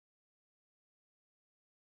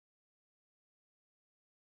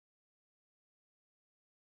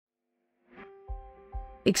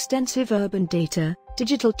Extensive urban data,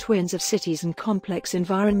 digital twins of cities and complex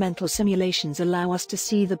environmental simulations allow us to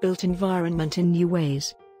see the built environment in new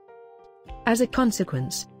ways. As a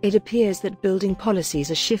consequence, it appears that building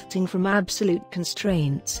policies are shifting from absolute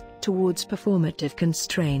constraints towards performative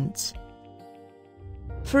constraints.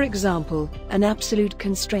 For example, an absolute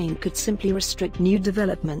constraint could simply restrict new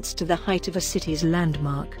developments to the height of a city's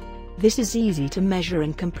landmark. This is easy to measure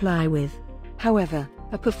and comply with. However,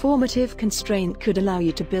 a performative constraint could allow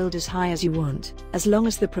you to build as high as you want, as long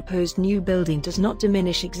as the proposed new building does not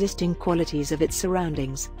diminish existing qualities of its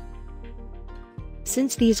surroundings.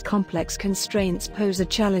 Since these complex constraints pose a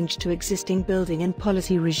challenge to existing building and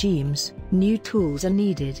policy regimes, new tools are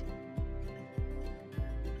needed.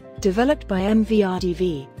 Developed by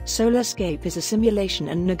MVRDV, SolarScape is a simulation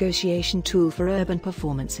and negotiation tool for urban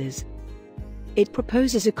performances. It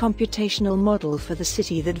proposes a computational model for the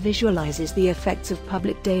city that visualizes the effects of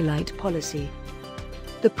public daylight policy.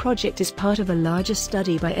 The project is part of a larger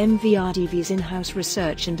study by MVRDV's in-house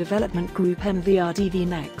research and development group MVRDV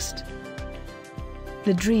NEXT.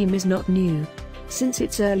 The dream is not new. Since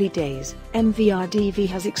its early days, MVRDV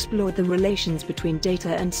has explored the relations between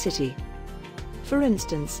data and city. For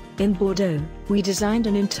instance, in Bordeaux, we designed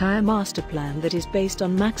an entire master plan that is based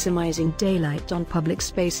on maximizing daylight on public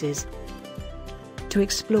spaces. To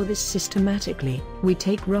explore this systematically, we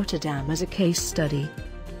take Rotterdam as a case study.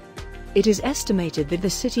 It is estimated that the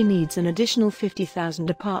city needs an additional 50,000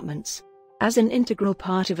 apartments. As an integral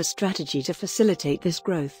part of a strategy to facilitate this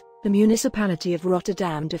growth, the municipality of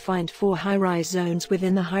Rotterdam defined 4 high-rise zones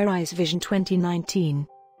within the High-Rise Vision 2019.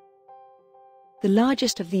 The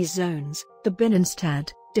largest of these zones, the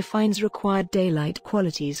Binnenstad, defines required daylight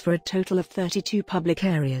qualities for a total of 32 public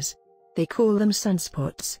areas. They call them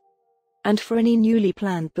sunspots. And for any newly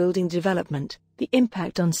planned building development, the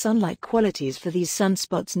impact on sunlight qualities for these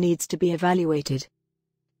sunspots needs to be evaluated.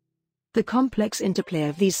 The complex interplay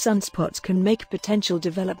of these sunspots can make potential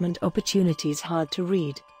development opportunities hard to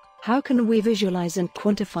read. How can we visualize and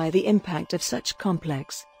quantify the impact of such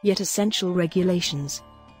complex, yet essential regulations?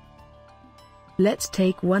 Let's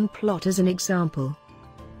take one plot as an example.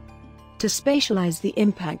 To spatialize the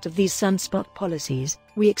impact of these sunspot policies,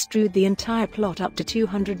 we extrude the entire plot up to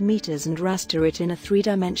 200 meters and raster it in a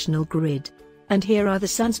 3-dimensional grid. And here are the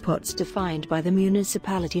sunspots defined by the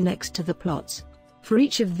municipality next to the plots. For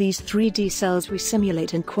each of these 3D cells we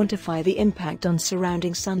simulate and quantify the impact on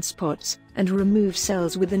surrounding sunspots, and remove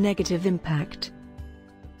cells with a negative impact.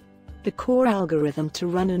 The core algorithm to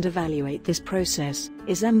run and evaluate this process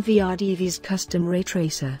is MVRDV's custom ray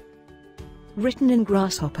tracer. Written in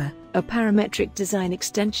Grasshopper, a parametric design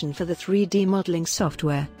extension for the 3D modeling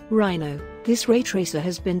software, Rhino, this ray tracer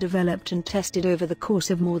has been developed and tested over the course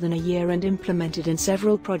of more than a year and implemented in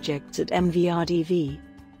several projects at MVRDV.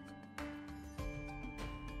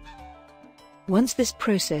 Once this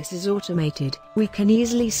process is automated, we can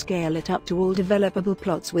easily scale it up to all developable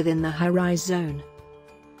plots within the high-rise zone.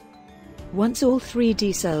 Once all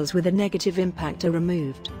 3D cells with a negative impact are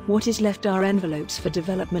removed, what is left are envelopes for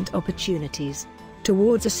development opportunities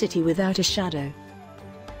towards a city without a shadow.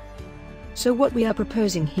 So what we are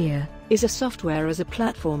proposing here is a software as a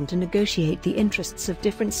platform to negotiate the interests of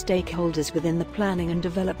different stakeholders within the planning and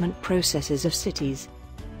development processes of cities.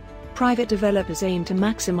 Private developers aim to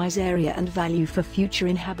maximize area and value for future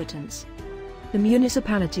inhabitants. The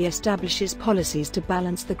municipality establishes policies to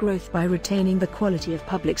balance the growth by retaining the quality of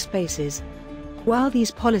public spaces. While these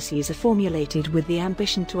policies are formulated with the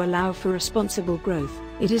ambition to allow for responsible growth,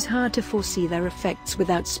 it is hard to foresee their effects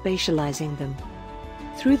without spatializing them.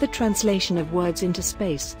 Through the translation of words into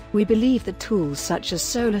space, we believe that tools such as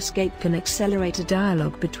SolarScape can accelerate a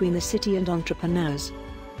dialogue between the city and entrepreneurs.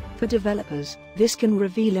 For developers, this can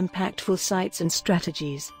reveal impactful sites and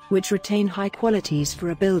strategies, which retain high qualities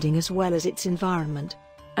for a building as well as its environment.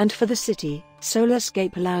 And for the city,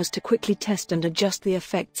 SolarScape allows to quickly test and adjust the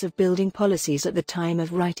effects of building policies at the time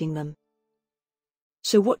of writing them.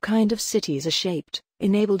 So what kind of cities are shaped,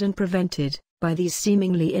 enabled and prevented by these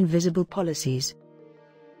seemingly invisible policies?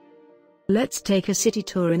 Let's take a city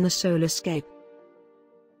tour in the SolarScape.